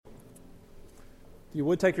If you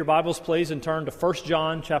would take your Bibles, please, and turn to 1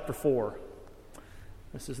 John chapter 4.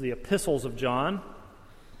 This is the epistles of John.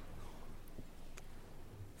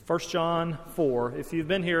 1 John 4. If you've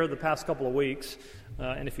been here the past couple of weeks,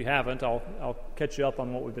 and if you haven't, I'll catch you up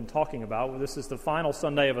on what we've been talking about. This is the final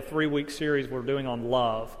Sunday of a 3-week series we're doing on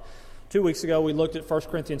love. 2 weeks ago, we looked at 1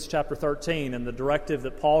 Corinthians chapter 13 and the directive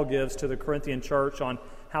that Paul gives to the Corinthian church on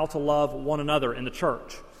how to love one another in the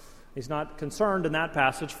church. He's not concerned in that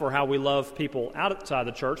passage for how we love people outside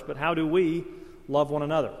the church, but how do we love one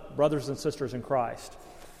another, brothers and sisters in Christ.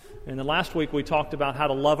 And then last week we talked about how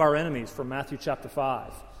to love our enemies from Matthew chapter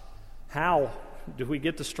 5. How do we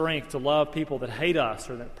get the strength to love people that hate us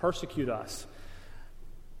or that persecute us?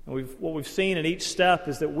 And what we've seen in each step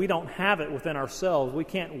is that we don't have it within ourselves. We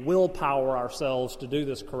can't willpower ourselves to do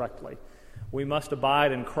this correctly. We must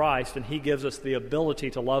abide in Christ, and He gives us the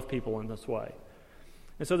ability to love people in this way.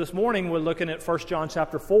 And so this morning we're looking at 1 John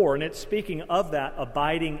chapter 4, and it's speaking of that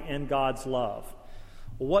abiding in God's love.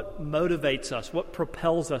 What motivates us? What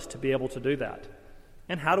propels us to be able to do that?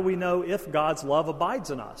 And how do we know if God's love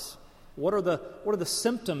abides in us? What are the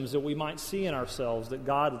symptoms that we might see in ourselves that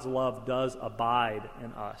God's love does abide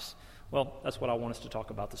in us? Well, that's what I want us to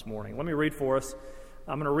talk about this morning. Let me read for us.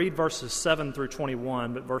 I'm going to read verses 7 through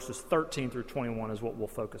 21, but verses 13 through 21 is what we'll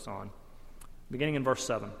focus on. Beginning in verse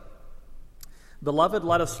 7. Beloved,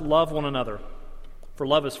 let us love one another, for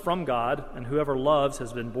love is from God, and whoever loves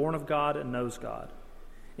has been born of God and knows God.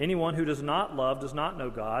 Anyone who does not love does not know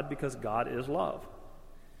God, because God is love.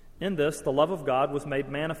 In this, the love of God was made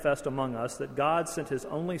manifest among us, that God sent His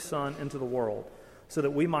only Son into the world, so that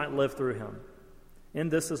we might live through Him. In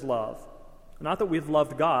this is love. Not that we've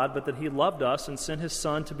loved God, but that He loved us and sent His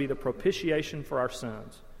Son to be the propitiation for our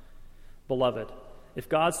sins. Beloved, if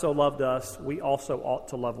God so loved us, we also ought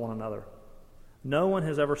to love one another. No one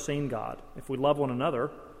has ever seen God. If we love one another,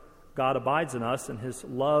 God abides in us, and His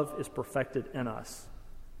love is perfected in us.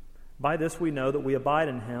 By this we know that we abide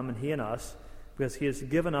in Him and He in us, because He has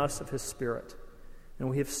given us of His Spirit. And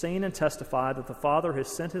we have seen and testified that the Father has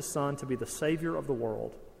sent His Son to be the Savior of the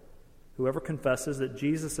world. Whoever confesses that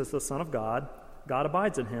Jesus is the Son of God, God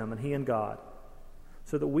abides in Him and He in God.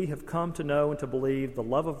 So that we have come to know and to believe the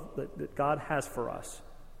love that God has for us.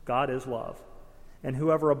 God is love. And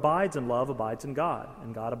whoever abides in love abides in God,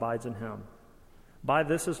 and God abides in him. By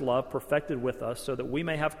this is love perfected with us, so that we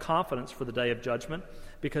may have confidence for the day of judgment,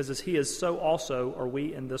 because as He is, so also are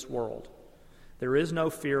we in this world. There is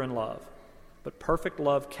no fear in love, but perfect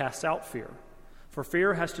love casts out fear. For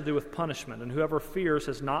fear has to do with punishment, and whoever fears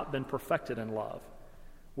has not been perfected in love.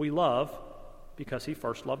 We love because He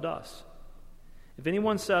first loved us. If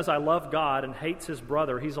anyone says, I love God, and hates his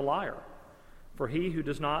brother, he's a liar. For he who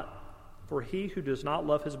does not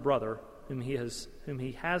love his brother, whom he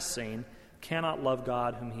has seen, cannot love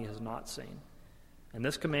God whom he has not seen. And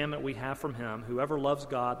this commandment we have from Him: whoever loves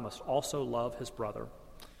God must also love his brother.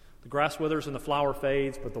 The grass withers and the flower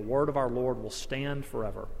fades, but the word of our Lord will stand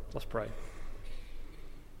forever. Let's pray.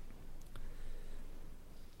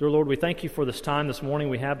 Dear Lord, we thank You for this time this morning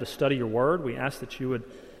we have to study Your word. We ask that You would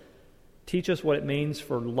teach us what it means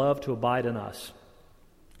for love to abide in us.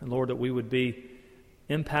 And Lord, that we would be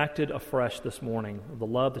impacted afresh this morning of the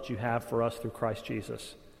love that You have for us through Christ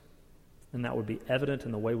Jesus. And that would be evident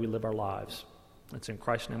in the way we live our lives. It's in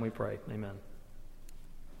Christ's name we pray. Amen.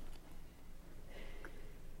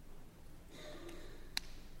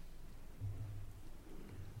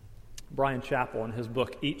 Bryan Chapell, in his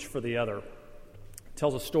book, Each for the Other,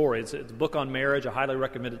 tells a story. It's a book on marriage. I highly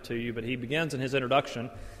recommend it to you. But he begins in his introduction.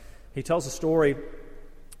 He tells a story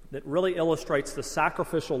that really illustrates the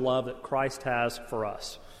sacrificial love that Christ has for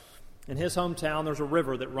us. In his hometown, there's a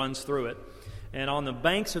river that runs through it. And on the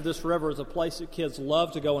banks of this river is a place that kids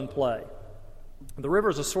love to go and play. The river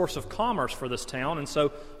is a source of commerce for this town, and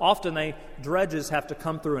so often dredges have to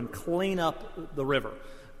come through and clean up the river,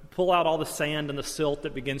 pull out all the sand and the silt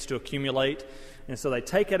that begins to accumulate. And so they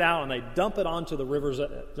take it out and they dump it onto the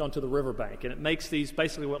riverbank, and it makes these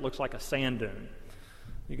basically what looks like a sand dune.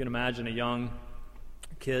 You can imagine a young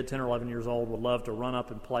kid, 10 or 11 years old, would love to run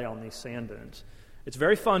up and play on these sand dunes. It's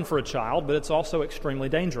very fun for a child, but it's also extremely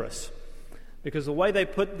dangerous, because the way they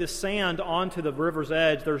put this sand onto the river's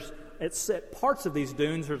edge, at parts of these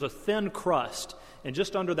dunes, there's a thin crust, and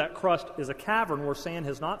just under that crust is a cavern where sand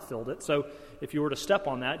has not filled it. So if you were to step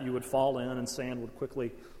on that, you would fall in, and sand would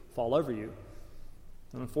quickly fall over you.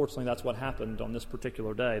 And unfortunately, that's what happened on this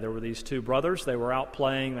particular day. There were these two brothers. They were out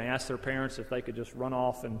playing. They asked their parents if they could just run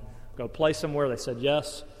off and go play somewhere. They said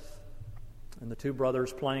yes. And the two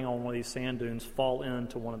brothers playing on one of these sand dunes fall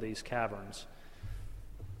into one of these caverns.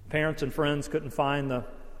 Parents and friends couldn't find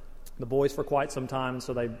the boys for quite some time, and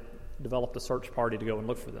so they developed a search party to go and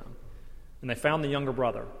look for them. And they found the younger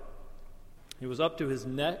brother. He was up to his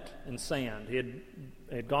neck in sand. He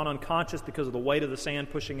had gone unconscious because of the weight of the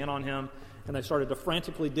sand pushing in on him, and they started to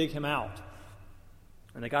frantically dig him out.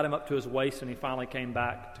 And they got him up to his waist, and he finally came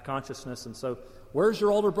back to consciousness. And so, "Where's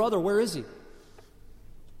your older brother? Where is he?"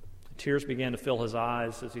 Tears began to fill his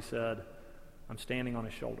eyes as he said, "I'm standing on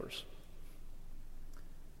his shoulders."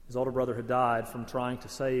 His older brother had died from trying to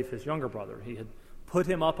save his younger brother. He had put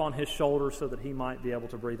him up on his shoulders so that he might be able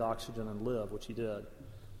to breathe oxygen and live, which he did.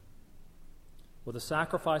 With the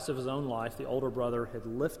sacrifice of his own life, the older brother had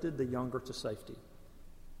lifted the younger to safety.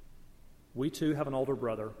 We too have an older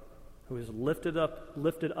brother who has lifted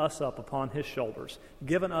us up upon his shoulders,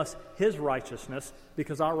 given us his righteousness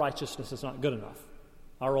because our righteousness is not good enough.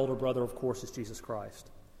 Our older brother, of course, is Jesus Christ.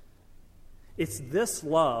 It's this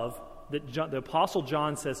love that the Apostle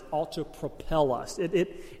John says ought to propel us.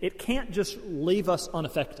 It can't just leave us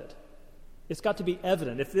unaffected. It's got to be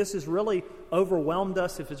evident. If this has really overwhelmed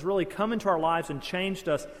us, if it's really come into our lives and changed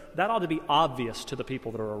us, that ought to be obvious to the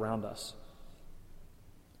people that are around us.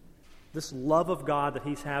 This love of God that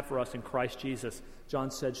He's had for us in Christ Jesus,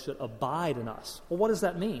 John said, should abide in us. Well, what does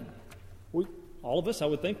that mean? All of us, I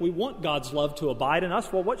would think, we want God's love to abide in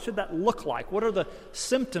us. Well, what should that look like? What are the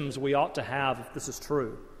symptoms we ought to have if this is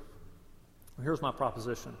true? Well, here's my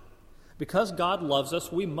proposition. Because God loves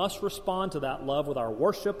us, we must respond to that love with our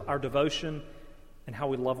worship, our devotion, and how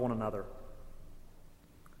we love one another.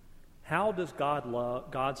 How does God's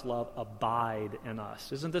love abide in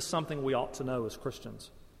us? Isn't this something we ought to know as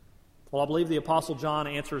Christians? Well, I believe the Apostle John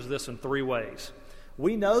answers this in 3 ways.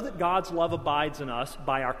 We know that God's love abides in us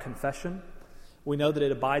by our confession. We know that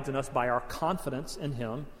it abides in us by our confidence in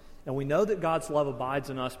Him. And we know that God's love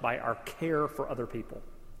abides in us by our care for other people.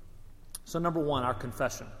 So number 1, our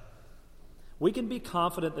confession. We can be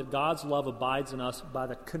confident that God's love abides in us by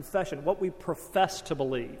the confession, what we profess to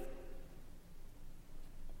believe.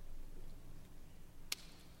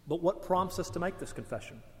 But what prompts us to make this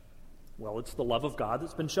confession? Well, it's the love of God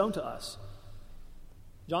that's been shown to us.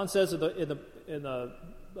 John says in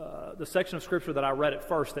the section of Scripture that I read at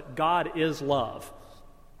first that God is love.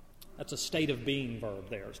 That's a state of being verb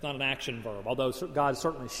there. It's not an action verb, although God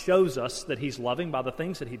certainly shows us that He's loving by the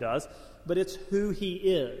things that He does, but it's who He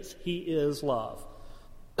is. He is love.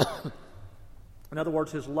 In other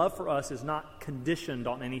words, His love for us is not conditioned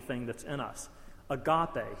on anything that's in us.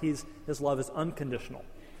 Agape, His love is unconditional.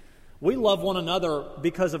 We love one another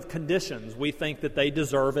because of conditions. We think that they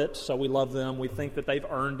deserve it, so we love them. We think that they've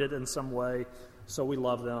earned it in some way, so we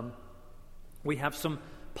love them. We have some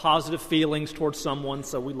positive feelings towards someone,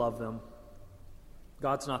 so we love them.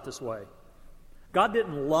 God's not this way. God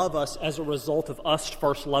didn't love us as a result of us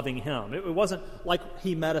first loving Him. It wasn't like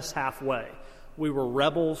He met us halfway. We were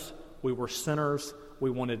rebels. We were sinners. We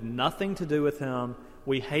wanted nothing to do with Him.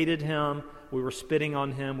 We hated Him. We were spitting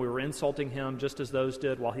on Him. We were insulting Him just as those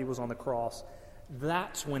did while He was on the cross.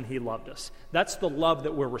 That's when He loved us. That's the love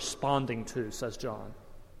that we're responding to, says John.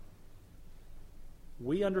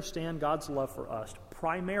 We understand God's love for us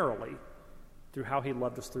primarily through how He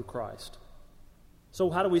loved us through Christ. So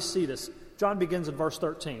how do we see this? John begins in verse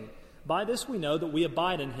 13. By this we know that we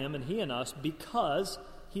abide in Him and He in us because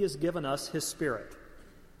He has given us His Spirit.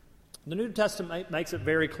 The New Testament makes it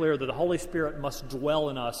very clear that the Holy Spirit must dwell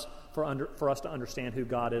in us for us to understand who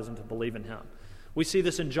God is and to believe in Him. We see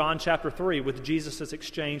this in John chapter 3 with Jesus'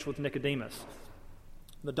 exchange with Nicodemus.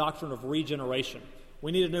 The doctrine of regeneration.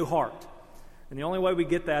 We need a new heart. And the only way we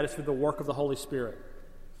get that is through the work of the Holy Spirit.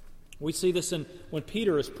 We see this when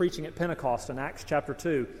Peter is preaching at Pentecost in Acts chapter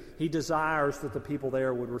 2. He desires that the people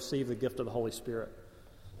there would receive the gift of the Holy Spirit.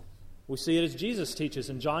 We see it as Jesus teaches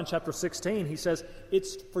in John chapter 16. He says,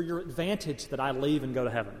 it's for your advantage that I leave and go to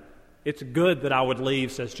heaven. It's good that I would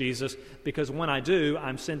leave, says Jesus, because when I do,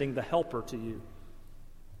 I'm sending the Helper to you.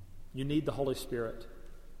 You need the Holy Spirit.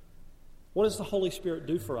 What does the Holy Spirit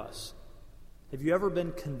do for us? Have you ever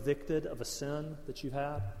been convicted of a sin that you've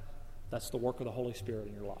had? That's the work of the Holy Spirit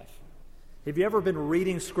in your life. Have you ever been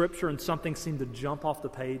reading Scripture and something seemed to jump off the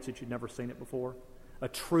page that you'd never seen it before? A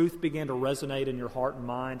truth began to resonate in your heart and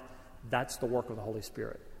mind? That's the work of the Holy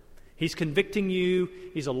Spirit. He's convicting you.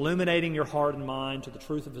 He's illuminating your heart and mind to the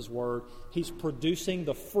truth of His Word. He's producing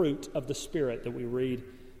the fruit of the Spirit that we read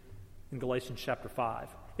in Galatians chapter 5.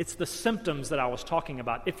 It's the symptoms that I was talking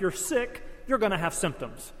about. If you're sick, you're going to have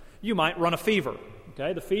symptoms. You might run a fever.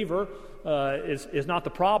 Okay, the fever is not the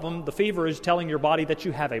problem. The fever is telling your body that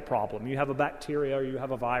you have a problem. You have a bacteria or you have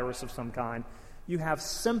a virus of some kind. You have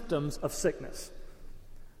symptoms of sickness.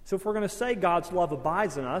 So if we're going to say God's love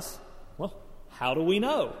abides in us, well, how do we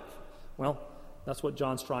know? Well, that's what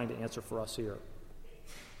John's trying to answer for us here.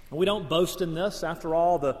 And we don't boast in this. After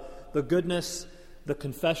all, the goodness, the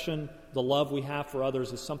confession, the love we have for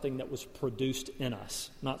others is something that was produced in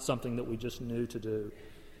us, not something that we just knew to do.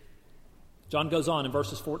 John goes on in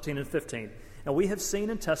verses 14 and 15. And we have seen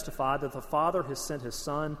and testified that the Father has sent his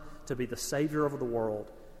Son to be the Savior of the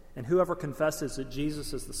world. And whoever confesses that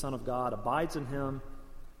Jesus is the Son of God abides in him,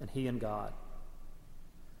 and he in God.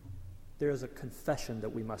 There is a confession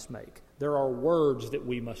that we must make. There are words that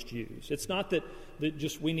we must use. It's not that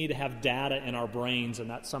just we need to have data in our brains and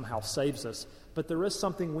that somehow saves us, but there is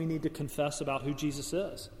something we need to confess about who Jesus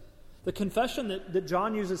is. The confession that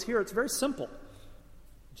John uses here, it's very simple.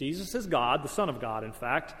 Jesus is God, the Son of God, in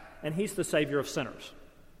fact, and he's the Savior of sinners.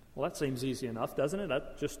 Well, that seems easy enough, doesn't it?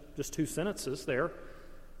 That's just two sentences there.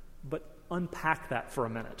 But unpack that for a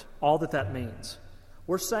minute, all that means.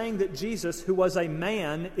 We're saying that Jesus, who was a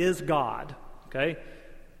man, is God, okay?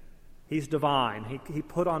 He's divine. He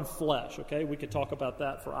put on flesh, okay? We could talk about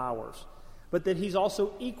that for hours. But that he's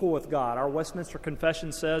also equal with God. Our Westminster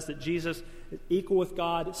Confession says that Jesus is equal with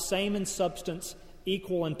God, same in substance,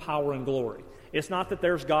 equal in power and glory. It's not that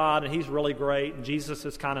there's God and he's really great and Jesus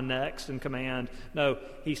is kind of next in command. No,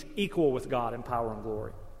 he's equal with God in power and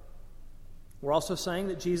glory. We're also saying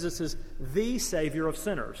that Jesus is the Savior of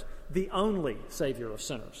sinners, the only Savior of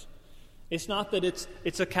sinners. It's not that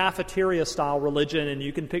it's a cafeteria-style religion and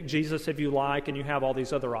you can pick Jesus if you like and you have all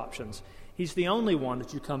these other options. He's the only one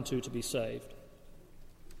that you come to be saved.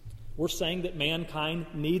 We're saying that mankind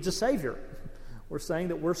needs a Savior. We're saying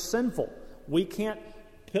that we're sinful. We can't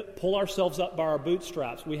pull ourselves up by our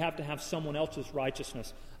bootstraps. We have to have someone else's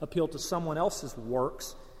righteousness appeal to someone else's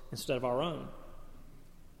works instead of our own.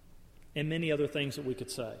 And many other things that we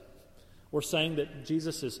could say. We're saying that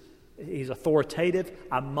Jesus he's authoritative.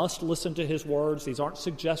 I must listen to his words. These aren't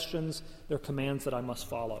suggestions. They're commands that I must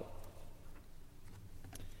follow.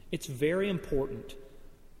 It's very important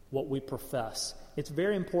what we profess. It's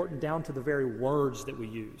very important down to the very words that we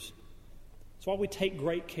use. That's why we take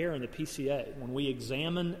great care in the PCA. When we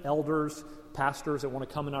examine elders, pastors that want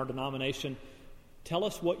to come in our denomination, tell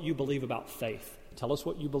us what you believe about faith. Tell us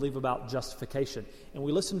what you believe about justification. And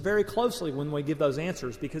we listen very closely when we give those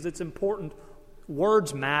answers because it's important.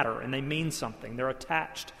 Words matter and they mean something. They're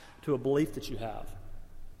attached to a belief that you have.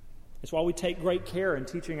 It's why we take great care in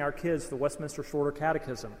teaching our kids the Westminster Shorter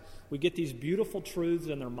Catechism. We get these beautiful truths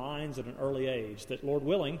in their minds at an early age that, Lord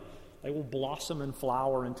willing, they will blossom and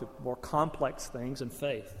flower into more complex things in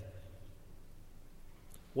faith.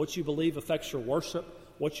 What you believe affects your worship.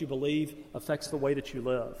 What you believe affects the way that you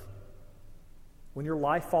live. When your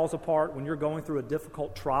life falls apart, when you're going through a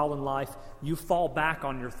difficult trial in life, you fall back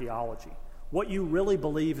on your theology. What you really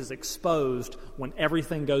believe is exposed when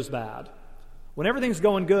everything goes bad. When everything's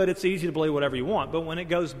going good, it's easy to believe whatever you want. But when it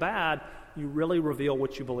goes bad, you really reveal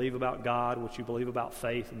what you believe about God, what you believe about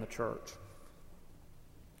faith in the church.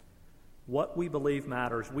 What we believe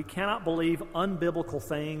matters. We cannot believe unbiblical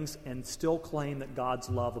things and still claim that God's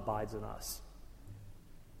love abides in us.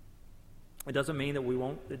 It doesn't mean that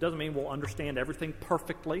we'll understand everything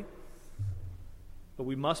perfectly, but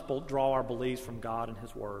we must draw our beliefs from God and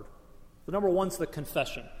his word. The number one's the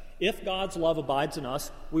confession. If God's love abides in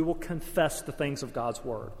us, we will confess the things of God's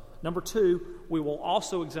word. Number two, we will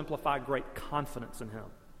also exemplify great confidence in him.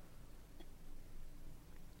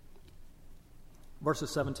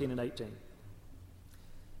 Verses 17 and 18.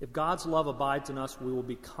 If God's love abides in us, we will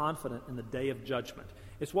be confident in the day of judgment.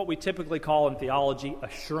 It's what we typically call in theology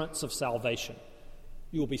assurance of salvation.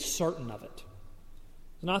 You will be certain of it.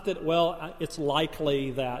 It's not that, well, it's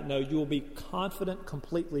likely that. No, you will be confident,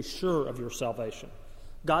 completely sure of your salvation.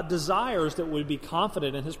 God desires that we be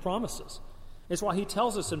confident in his promises. It's why he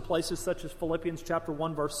tells us in places such as Philippians chapter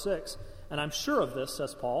 1, verse 6, and I'm sure of this,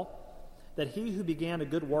 says Paul, that he who began a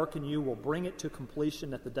good work in you will bring it to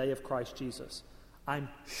completion at the day of Christ Jesus. I'm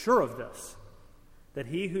sure of this, that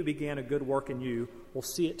he who began a good work in you will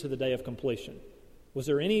see it to the day of completion. Was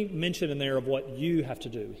there any mention in there of what you have to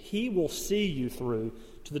do? He will see you through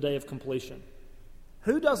to the day of completion.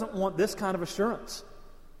 Who doesn't want this kind of assurance?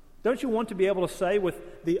 Don't you want to be able to say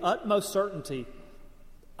with the utmost certainty,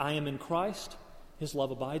 I am in Christ, his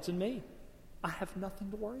love abides in me. I have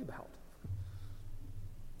nothing to worry about.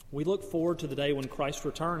 We look forward to the day when Christ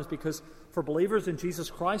returns because for believers in Jesus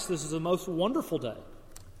Christ, this is a most wonderful day.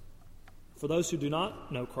 For those who do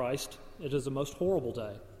not know Christ, it is a most horrible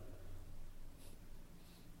day.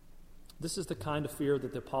 This is the kind of fear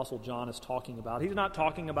that the Apostle John is talking about. He's not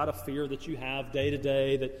talking about a fear that you have day to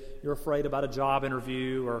day, that you're afraid about a job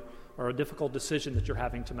interview or a difficult decision that you're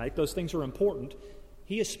having to make. Those things are important.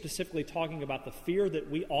 He is specifically talking about the fear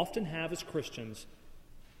that we often have as Christians.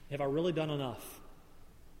 Have I really done enough?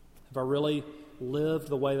 Have I really lived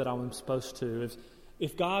the way that I'm supposed to,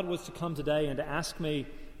 if God was to come today and to ask me,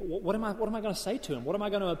 what am I going to say to him? What am I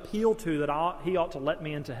going to appeal to that he ought to let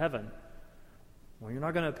me into heaven? Well, you're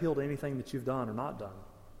not going to appeal to anything that you've done or not done.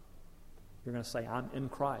 You're going to say, I'm in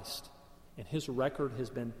Christ, and his record has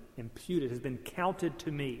been imputed, has been counted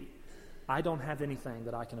to me. I don't have anything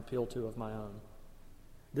that I can appeal to of my own.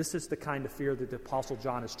 This is the kind of fear that the Apostle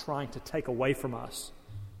John is trying to take away from us.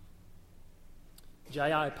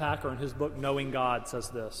 J.I. Packer, in his book, Knowing God, says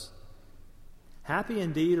this: happy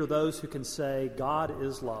indeed are those who can say, God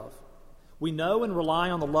is love. We know and rely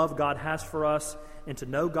on the love God has for us, and to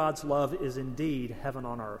know God's love is indeed heaven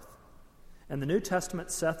on earth. And the New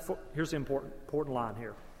Testament here's the important line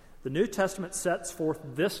here. The New Testament sets forth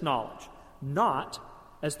this knowledge, not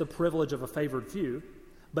as the privilege of a favored few,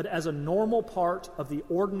 but as a normal part of the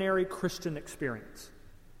ordinary Christian experience.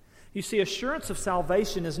 You see, assurance of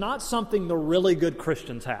salvation is not something the really good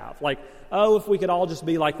Christians have. Like, oh, if we could all just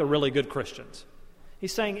be like the really good Christians.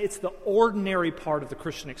 He's saying it's the ordinary part of the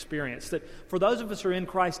Christian experience, that for those of us who are in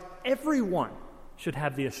Christ, everyone should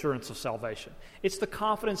have the assurance of salvation. It's the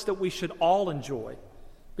confidence that we should all enjoy,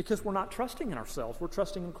 because we're not trusting in ourselves, we're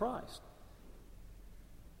trusting in Christ.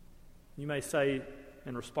 You may say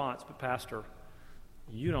in response, but Pastor,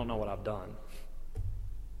 you don't know what I've done.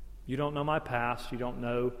 You don't know my past. You don't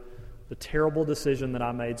know the terrible decision that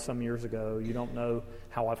I made some years ago. You don't know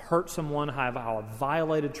how I've hurt someone, how I've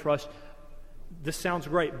violated trust. This sounds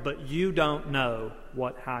great, but you don't know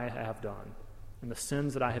what I have done and the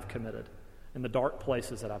sins that I have committed and the dark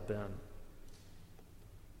places that I've been.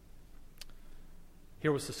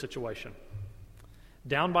 Here was the situation.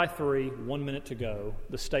 Down by 3, 1 minute to go,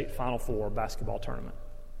 the state Final Four basketball tournament.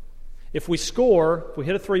 If we score, if we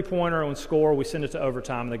hit a three-pointer and score, we send it to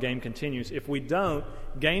overtime and the game continues. If we don't,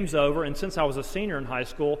 game's over, and since I was a senior in high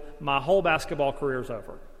school, my whole basketball career is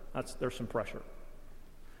over. There's some pressure.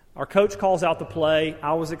 Our coach calls out the play.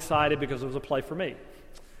 I was excited because it was a play for me.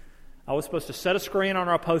 I was supposed to set a screen on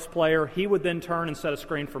our post player. He would then turn and set a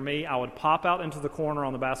screen for me. I would pop out into the corner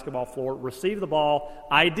on the basketball floor, receive the ball,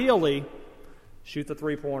 ideally shoot the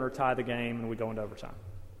three-pointer, tie the game, and we go into overtime.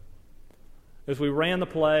 As we ran the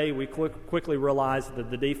play, we quickly realized that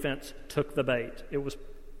the defense took the bait. It was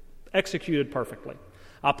executed perfectly.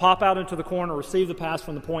 I pop out into the corner, receive the pass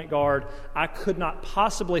from the point guard. I could not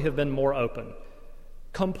possibly have been more open.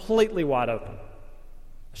 Completely wide open.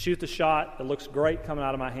 Shoot the shot. It looks great coming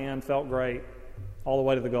out of my hand. Felt great. All the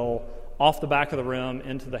way to the goal. Off the back of the rim,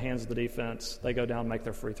 into the hands of the defense. They go down, make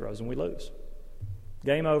their free throws, and we lose.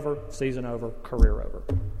 Game over, season over, career over.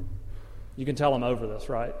 You can tell I'm over this,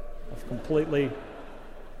 right? I've completely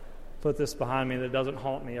put this behind me that doesn't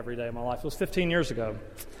haunt me every day of my life. It was 15 years ago.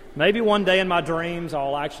 Maybe one day in my dreams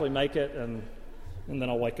I'll actually make it and then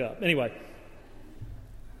I'll wake up. Anyway,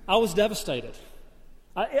 I was devastated.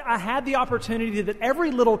 I had the opportunity that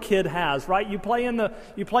every little kid has, right? You play in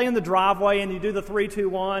the driveway and you do the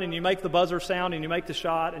 3-2-1 and you make the buzzer sound and you make the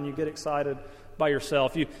shot and you get excited by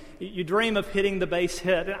yourself. You dream of hitting the base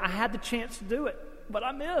hit, and I had the chance to do it, but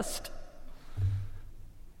I missed.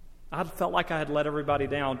 I felt like I had let everybody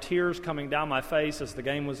down. Tears coming down my face as the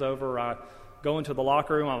game was over. I go into the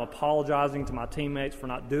locker room. I'm apologizing to my teammates for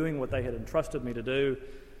not doing what they had entrusted me to do.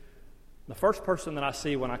 The first person that I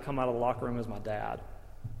see when I come out of the locker room is my dad.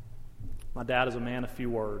 My dad is a man of few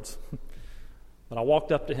words. But I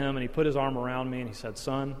walked up to him, and he put his arm around me, and he said,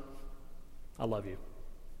 "Son, I love you."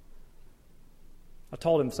 I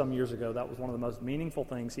told him some years ago that was one of the most meaningful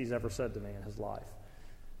things he's ever said to me in his life.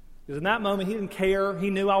 Because in that moment, he didn't care. He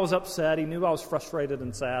knew I was upset. He knew I was frustrated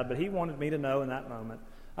and sad. But he wanted me to know in that moment,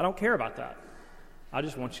 I don't care about that. I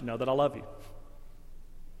just want you to know that I love you.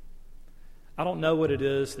 I don't know what it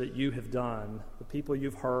is that you have done, the people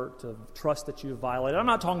you've hurt, the trust that you've violated. I'm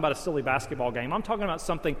not talking about a silly basketball game. I'm talking about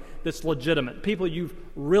something that's legitimate, people you've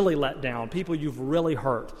really let down, people you've really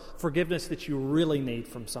hurt, forgiveness that you really need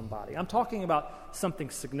from somebody. I'm talking about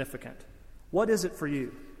something significant. What is it for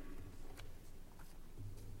you?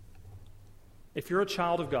 If you're a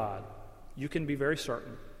child of God, you can be very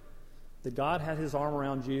certain that God had his arm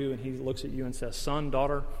around you and he looks at you and says, "Son,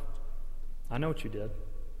 daughter, I know what you did,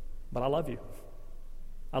 but I love you.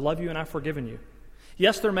 I love you and I've forgiven you."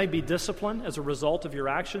 Yes, there may be discipline as a result of your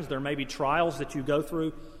actions. There may be trials that you go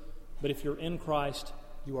through. But if you're in Christ,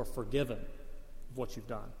 you are forgiven of what you've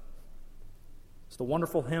done. It's the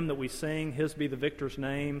wonderful hymn that we sing, "His be the victor's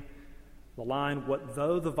name." The line, "What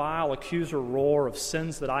though the vile accuser roar of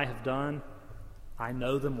sins that I have done, I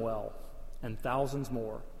know them well, and thousands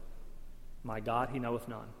more. My God, he knoweth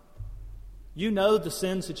none." You know the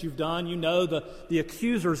sins that you've done. You know the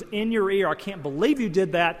accusers in your ear. I can't believe you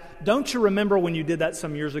did that. Don't you remember when you did that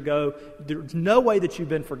some years ago? There's no way that you've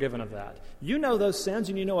been forgiven of that. You know those sins,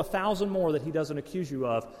 and you know 1,000 more that he doesn't accuse you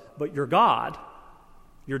of. But your God,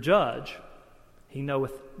 your judge, he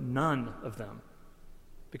knoweth none of them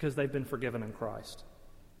because they've been forgiven in Christ.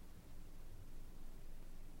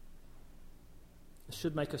 This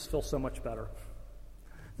should make us feel so much better.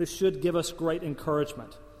 This should give us great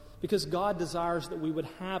encouragement, because God desires that we would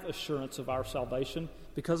have assurance of our salvation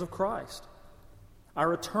because of Christ.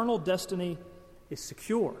 Our eternal destiny is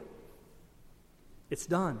secure. It's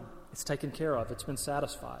done. It's taken care of. It's been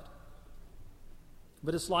satisfied.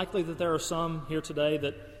 But it's likely that there are some here today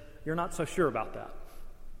that you're not so sure about that.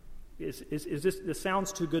 This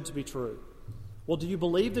sounds too good to be true. Well, do you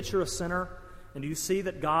believe that you're a sinner? And do you see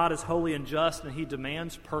that God is holy and just and he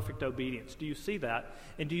demands perfect obedience? Do you see that?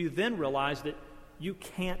 And do you then realize that you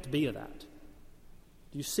can't be that?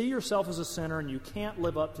 Do you see yourself as a sinner and you can't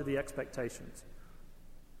live up to the expectations?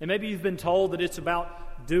 And maybe you've been told that it's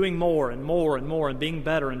about doing more and more and more and being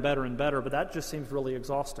better and better and better, but that just seems really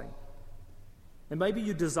exhausting. And maybe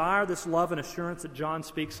you desire this love and assurance that John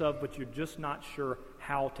speaks of, but you're just not sure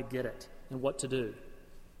how to get it and what to do.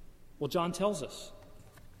 Well, John tells us.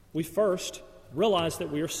 We first realize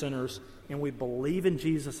that we are sinners and we believe in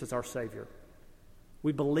Jesus as our Savior.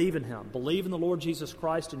 We believe in him. Believe in the Lord Jesus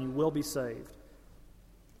Christ and you will be saved.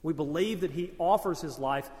 We believe that he offers his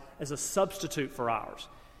life as a substitute for ours.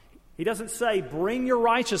 He doesn't say, bring your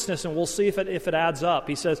righteousness and we'll see if it adds up.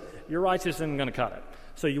 He says, your righteousness isn't going to cut it.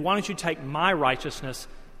 So why don't you take my righteousness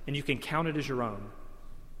and you can count it as your own.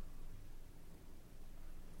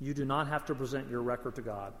 You do not have to present your record to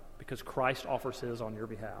God because Christ offers his on your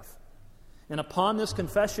behalf. And upon this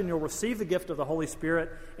confession, you'll receive the gift of the Holy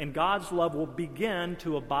Spirit, and God's love will begin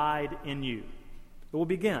to abide in you. It will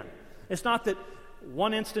begin. It's not that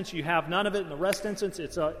one instance you have none of it, and the rest instance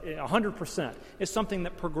it's 100%. It's something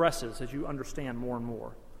that progresses as you understand more and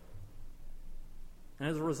more. And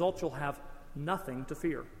as a result, you'll have nothing to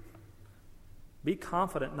fear. Be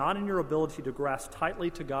confident not in your ability to grasp tightly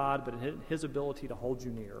to God, but in his ability to hold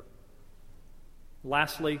you near.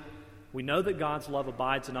 Lastly, we know that God's love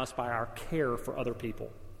abides in us by our care for other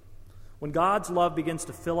people. When God's love begins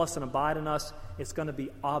to fill us and abide in us, it's going to be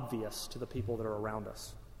obvious to the people that are around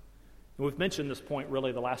us. And we've mentioned this point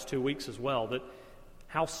really the last 2 weeks as well, that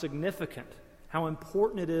how significant, how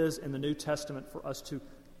important it is in the New Testament for us to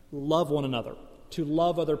love one another, to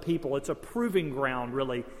love other people. It's a proving ground,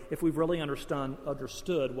 really, if we've really understood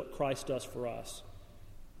what Christ does for us.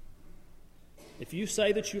 If you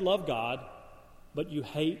say that you love God, but you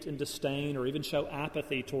hate and disdain or even show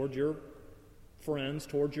apathy toward your friends,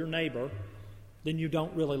 toward your neighbor, then you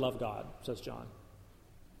don't really love God, says John.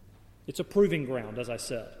 It's a proving ground, as I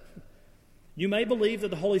said. You may believe that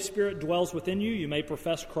the Holy Spirit dwells within you. You may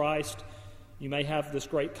profess Christ. You may have this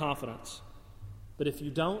great confidence. But if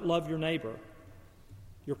you don't love your neighbor,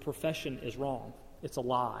 your profession is wrong. It's a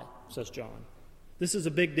lie, says John. This is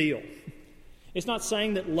a big deal. It's not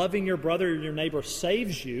saying that loving your brother or your neighbor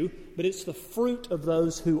saves you, but it's the fruit of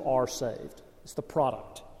those who are saved. It's the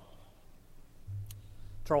product.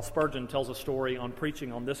 Charles Spurgeon tells a story on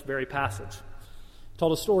preaching on this very passage. He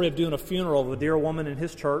told a story of doing a funeral of a dear woman in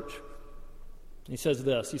his church. He says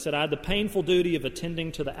this. He said, I had the painful duty of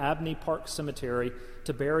attending to the Abney Park Cemetery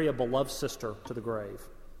to bury a beloved sister to the grave.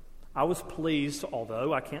 I was pleased,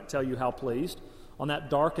 although I can't tell you how pleased, on that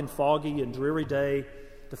dark and foggy and dreary day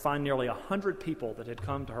to find nearly 100 people that had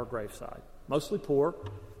come to her graveside, mostly poor.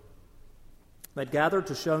 They'd gathered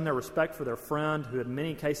to show their respect for their friend who had in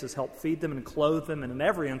many cases helped feed them and clothe them, and in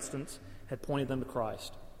every instance had pointed them to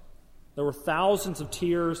Christ. There were thousands of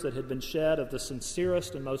tears that had been shed of the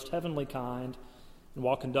sincerest and most heavenly kind, and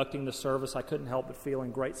while conducting the service, I couldn't help but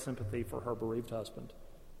feeling great sympathy for her bereaved husband.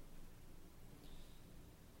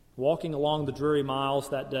 Walking along the dreary miles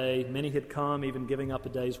that day, many had come, even giving up a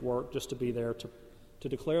day's work just to be there to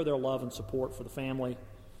declare their love and support for the family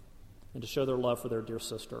and to show their love for their dear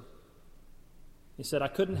sister. He said, I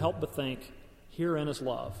couldn't help but think, herein is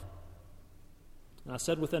love. And I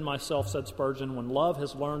said within myself, said Spurgeon, when love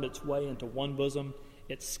has learned its way into one bosom,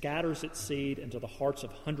 it scatters its seed into the hearts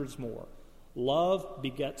of hundreds more. Love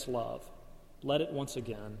begets love. Let it once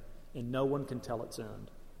again, and no one can tell its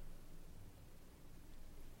end.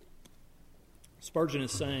 Spurgeon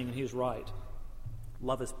is saying, and he is right,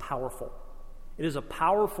 love is powerful. It is a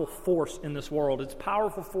powerful force in this world. It's a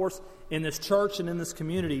powerful force in this church and in this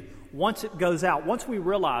community. Once it goes out, once we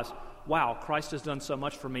realize, wow, Christ has done so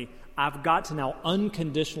much for me, I've got to now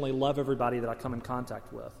unconditionally love everybody that I come in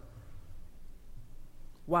contact with.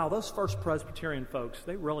 Wow, those First Presbyterian folks,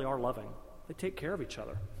 they really are loving. They take care of each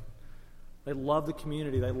other. They love the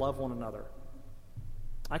community. They love one another.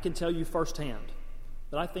 I can tell you firsthand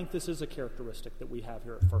that I think this is a characteristic that we have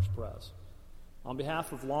here at First Pres. On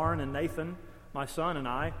behalf of Lauren and Nathan, my son and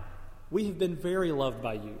I, we have been very loved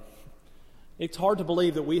by you. It's hard to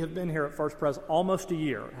believe that we have been here at First Pres almost a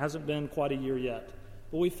year. It hasn't been quite a year yet.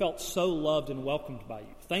 But we felt so loved and welcomed by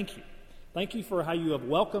you. Thank you. Thank you for how you have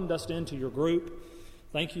welcomed us into your group.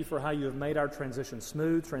 Thank you for how you have made our transition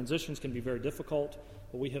smooth. Transitions can be very difficult,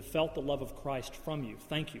 but we have felt the love of Christ from you.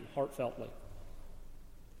 Thank you, heartfeltly.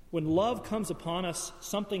 When love comes upon us,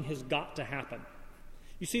 something has got to happen.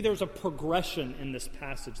 You see, there's a progression in this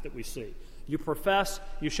passage that we see. You profess,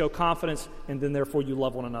 you show confidence, and then therefore you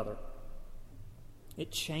love one another.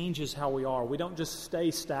 It changes how we are. We don't just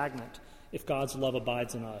stay stagnant if God's love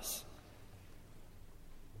abides in us.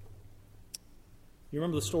 You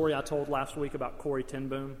remember the story I told last week about Corrie ten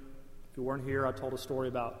Boom? If you weren't here, I told a story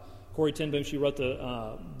about Corrie ten Boom. She wrote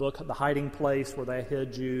the book, The Hiding Place, where they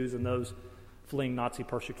hid Jews and those fleeing Nazi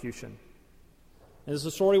persecution. And as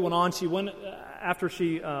the story went on, she went after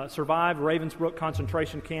she survived Ravensbrück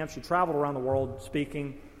concentration camp. She traveled around the world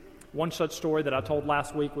speaking. One such story that I told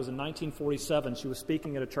last week was in 1947. She was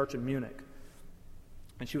speaking at a church in Munich.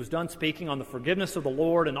 And she was done speaking on the forgiveness of the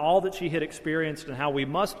Lord and all that she had experienced and how we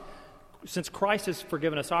must, since Christ has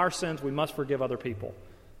forgiven us our sins, we must forgive other people.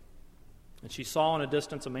 And she saw in a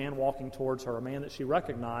distance a man walking towards her, a man that she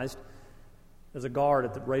recognized as a guard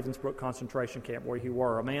at the Ravensbrück concentration camp where he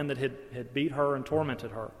were, a man that had beat her and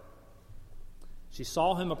tormented her. She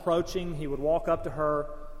saw him approaching. He would walk up to her.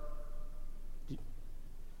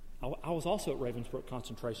 I was also at Ravensbrück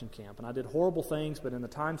concentration camp, and I did horrible things, but in the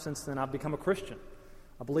time since then, I've become a Christian.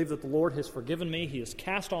 I believe that the Lord has forgiven me. He has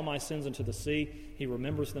cast all my sins into the sea. He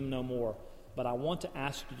remembers them no more. But I want to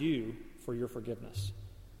ask you for your forgiveness.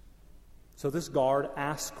 So this guard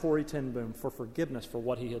asked Corrie ten Boom for forgiveness for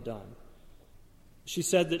what he had done. She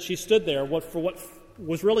said that she stood there for what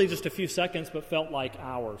was really just a few seconds, but felt like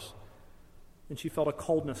hours. And she felt a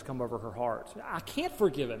coldness come over her heart. I can't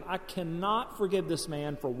forgive him. I cannot forgive this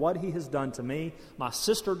man for what he has done to me. My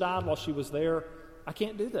sister died while she was there. I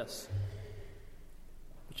can't do this.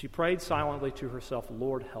 But she prayed silently to herself,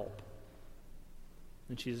 Lord, help.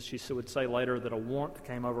 And she would say later that a warmth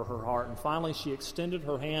came over her heart. And finally she extended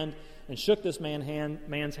her hand and shook this man's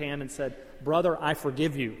hand and said, Brother, I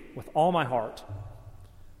forgive you with all my heart.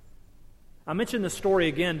 I mention this story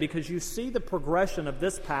again because you see the progression of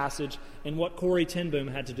this passage in what Corrie ten Boom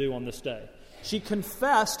had to do on this day. She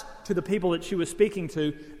confessed to the people that she was speaking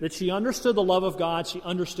to that she understood the love of God, she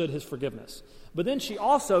understood His forgiveness. But then she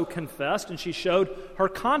also confessed and she showed her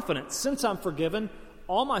confidence. Since I'm forgiven,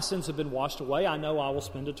 all my sins have been washed away. I know I will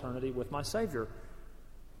spend eternity with my Savior.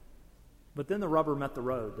 But then the rubber met the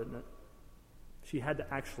road, didn't it? She had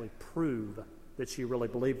to actually prove that she really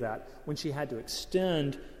believed that when she had to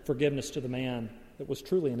extend forgiveness to the man that was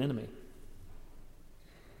truly an enemy.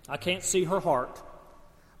 I can't see her heart,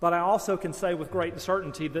 but I also can say with great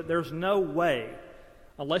certainty that there's no way,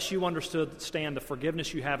 unless you understand the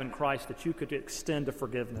forgiveness you have in Christ, that you could extend to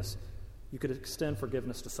forgiveness. You could extend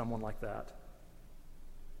forgiveness to someone like that.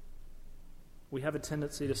 We have a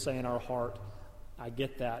tendency to say in our heart, I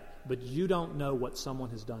get that, but you don't know what someone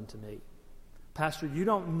has done to me. Pastor, you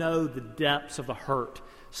don't know the depths of the hurt.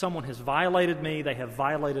 Someone has violated me. They have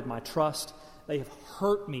violated my trust. They have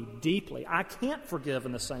hurt me deeply. I can't forgive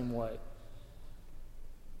in the same way.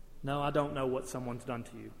 No, I don't know what someone's done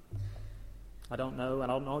to you. I don't know.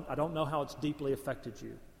 I don't know how it's deeply affected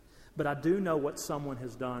you. But I do know what someone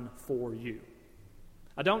has done for you.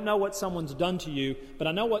 I don't know what someone's done to you, but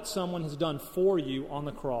I know what someone has done for you on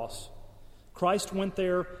the cross. Christ went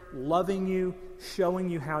there loving you, showing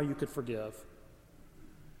you how you could forgive.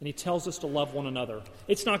 And He tells us to love one another.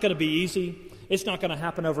 It's not going to be easy. It's not going to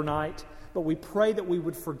happen overnight. But we pray that we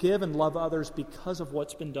would forgive and love others because of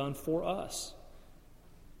what's been done for us.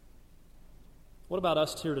 What about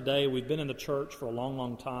us here today? We've been in the church for a long,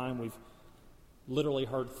 long time. We've literally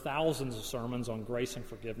heard thousands of sermons on grace and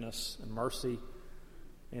forgiveness and mercy.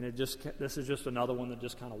 And this is just another one that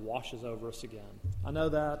just kind of washes over us again. I know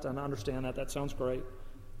that, and I understand that. That sounds great.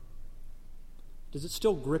 Does it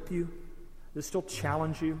still grip you? Does it still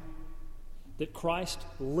challenge you? That Christ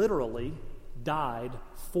literally died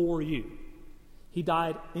for you. He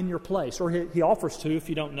died in your place, or He offers to if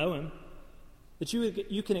you don't know Him. That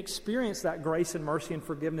you can experience that grace and mercy and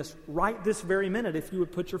forgiveness right this very minute if you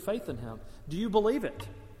would put your faith in Him. Do you believe it?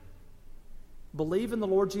 Believe in the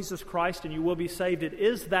Lord Jesus Christ and you will be saved. It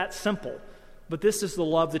is that simple. But this is the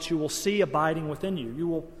love that you will see abiding within you. You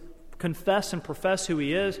will confess and profess who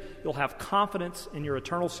He is. You'll have confidence in your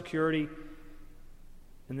eternal security.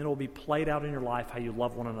 and then it will be played out in your life how you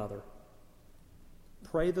love one another.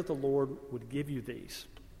 Pray that the Lord would give you these.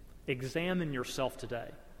 Examine yourself today.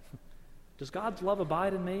 Does God's love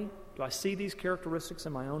abide in me? Do I see these characteristics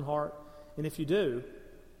in my own heart? And if you do,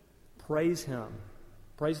 praise Him.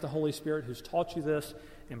 Praise the Holy Spirit who's taught you this,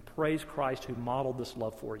 and praise Christ who modeled this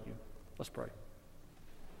love for you. Let's pray.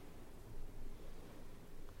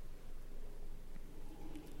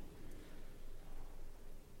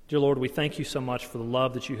 Dear Lord, we thank you so much for the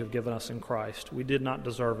love that you have given us in Christ. We did not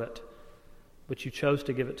deserve it, but you chose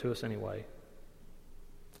to give it to us anyway.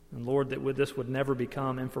 And Lord, that this would never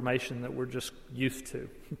become information that we're just used to,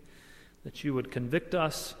 that you would convict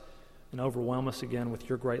us and overwhelm us again with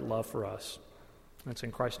your great love for us. And it's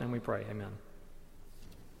in Christ's name we pray. Amen.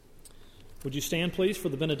 Would you stand, please, for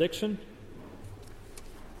the benediction?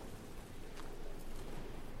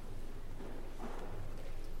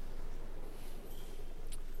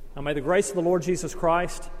 Now may the grace of the Lord Jesus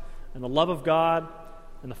Christ and the love of God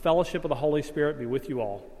and the fellowship of the Holy Spirit be with you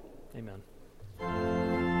all. Amen.